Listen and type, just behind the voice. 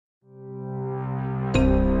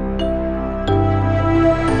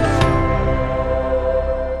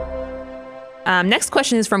Next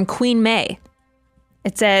question is from Queen May.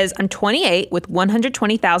 It says, I'm 28 with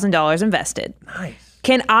 $120,000 invested. Nice.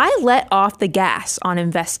 Can I let off the gas on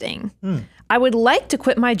investing? I would like to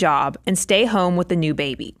quit my job and stay home with the new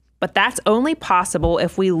baby, but that's only possible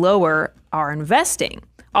if we lower our investing.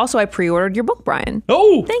 Also, I pre-ordered your book, Brian.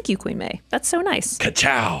 Oh! Thank you, Queen May. That's so nice.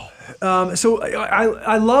 Ka-chow. So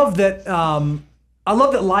I love that. I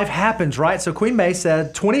love that life happens, right? So Queen May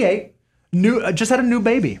said, 28, just had a new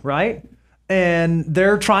baby, right? And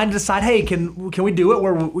they're trying to decide, hey, can we do it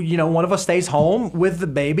where one of us stays home with the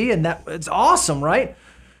baby, and that it's awesome, right?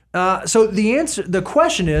 So the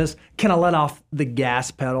question is, can I let off the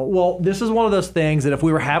gas pedal? Well, this is one of those things that if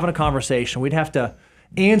we were having a conversation, we'd have to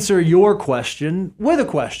answer your question with a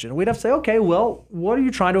question. We'd have to say, okay, well, what are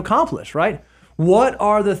you trying to accomplish, right? What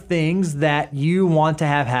are the things that you want to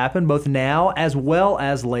have happen both now as well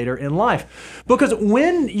as later in life? Because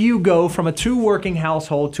when you go from a two-working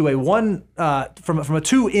household to from a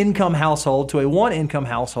two-income household to a one-income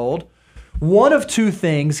household, one of two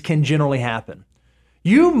things can generally happen.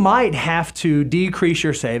 You might have to decrease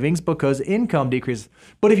your savings because income decreases.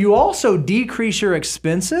 But if you also decrease your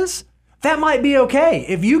expenses, that might be okay.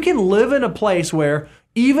 If you can live in a place where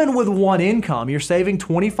even with one income, you're saving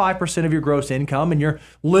 25% of your gross income and you're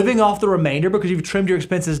living off the remainder because you've trimmed your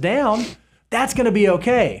expenses down, that's going to be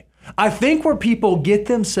okay. I think where people get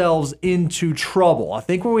themselves into trouble, I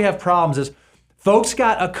think where we have problems is folks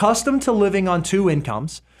got accustomed to living on two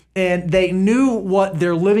incomes and they knew what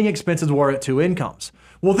their living expenses were at two incomes.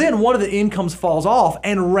 Well, then one of the incomes falls off,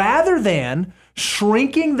 and rather than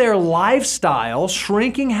shrinking their lifestyle,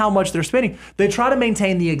 shrinking how much they're spending, they try to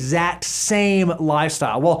maintain the exact same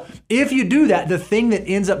lifestyle. Well, if you do that, the thing that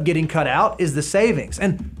ends up getting cut out is the savings.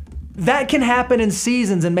 And that can happen in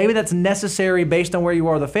seasons, and maybe that's necessary based on where you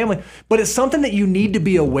are with the family, but it's something that you need to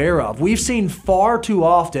be aware of. We've seen far too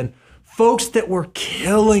often folks that were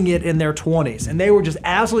killing it in their 20s, and they were just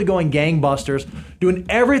absolutely going gangbusters, doing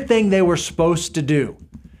everything they were supposed to do.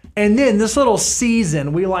 And then this little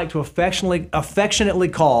season we like to affectionately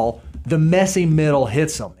call the messy middle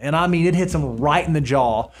hits them. And I mean, it hits them right in the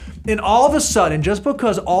jaw. And all of a sudden, just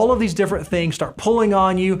because all of these different things start pulling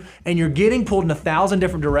on you and you're getting pulled in 1,000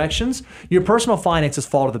 different directions, your personal finances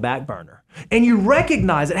fall to the back burner. And you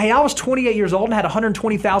recognize that, hey, I was 28 years old and had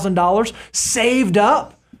 $120,000 saved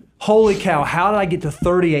up. Holy cow, how did I get to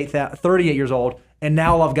 38 years old and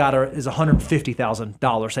now all I've got is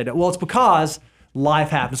 $150,000 saved up? Well, it's because life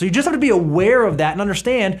happens. So you just have to be aware of that and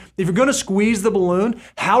understand if you're going to squeeze the balloon,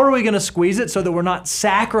 how are we going to squeeze it so that we're not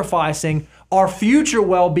sacrificing our future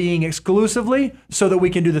well-being exclusively so that we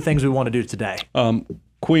can do the things we want to do today?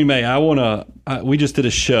 Queen May, we just did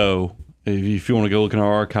a show, if you want to go look in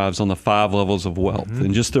our archives, on the 5 levels of wealth.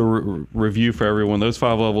 And just to review for everyone, those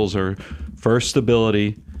 5 levels are first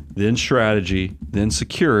stability, then strategy, then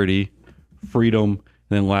security, freedom,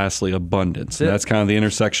 and then lastly, abundance. And that's kind of the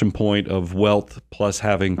intersection point of wealth plus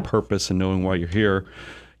having purpose and knowing why you're here.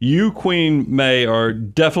 You, Queen May, are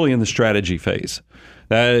definitely in the strategy phase.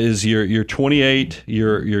 That is, you're 28,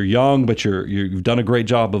 you're young, but you've done a great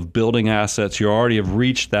job of building assets. You already have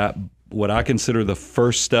reached that, what I consider the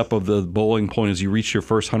first step of the bowling point is you reach your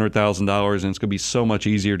first $100,000, and it's going to be so much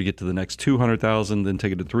easier to get to the next $200,000, then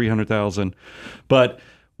take it to $300,000. But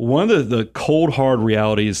one of the cold, hard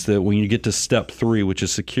realities that when you get to step 3, which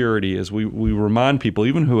is security, is we remind people,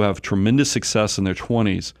 even who have tremendous success in their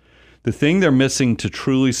 20s, the thing they're missing to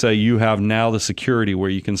truly say you have now the security where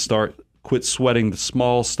you can quit sweating the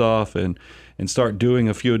small stuff and start doing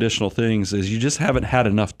a few additional things is you just haven't had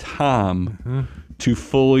enough time to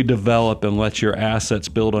fully develop and let your assets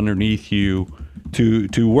build underneath you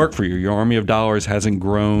to work for you. Your army of dollars hasn't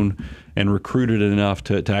grown and recruited enough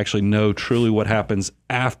to actually know truly what happens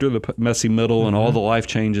after the messy middle and all the life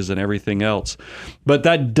changes and everything else. But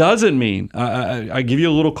that doesn't mean, I give you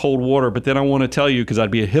a little cold water, but then I want to tell you, because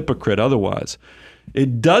I'd be a hypocrite otherwise,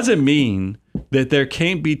 it doesn't mean that there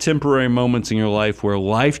can't be temporary moments in your life where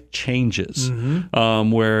life changes,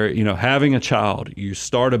 where, having a child, you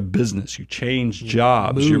start a business, you change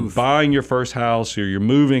jobs, you're buying your first house, or you're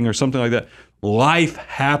moving or something like that. Life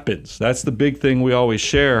happens. That's the big thing we always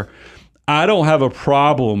share. I don't have a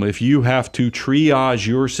problem if you have to triage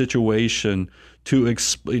your situation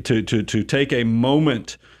to take a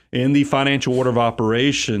moment in the financial order of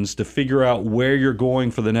operations to figure out where you're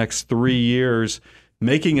going for the next 3 years,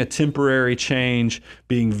 making a temporary change,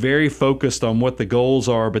 being very focused on what the goals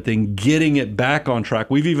are, but then getting it back on track.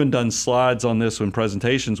 We've even done slides on this in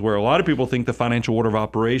presentations where a lot of people think the financial order of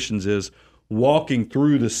operations is walking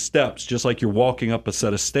through the steps, just like you're walking up a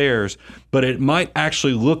set of stairs, but it might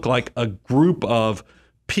actually look like a group of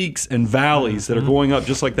peaks and valleys that are going up,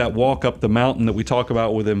 just like that walk up the mountain that we talk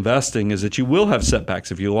about with investing, is that you will have setbacks.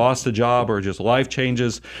 If you lost a job or just life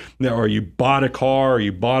changes, or you bought a car or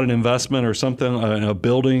you bought an investment or something, a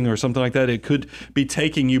building or something like that, it could be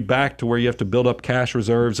taking you back to where you have to build up cash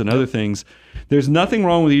reserves and other things. There's nothing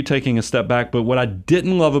wrong with you taking a step back, but what I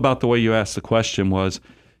didn't love about the way you asked the question was,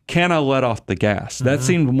 can I let off the gas? That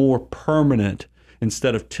seemed more permanent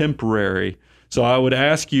instead of temporary. So I would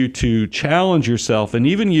ask you to challenge yourself and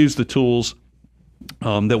even use the tools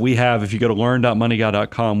that we have. If you go to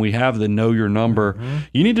learn.moneyguy.com, we have the Know Your Number.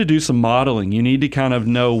 You need to do some modeling. You need to kind of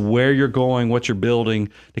know where you're going, what you're building,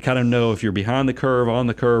 to kind of know if you're behind the curve, on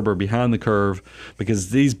the curve, or behind the curve,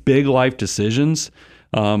 because these big life decisions,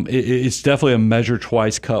 it's definitely a measure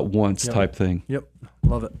twice, cut once type thing. Yep.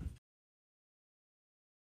 Love it.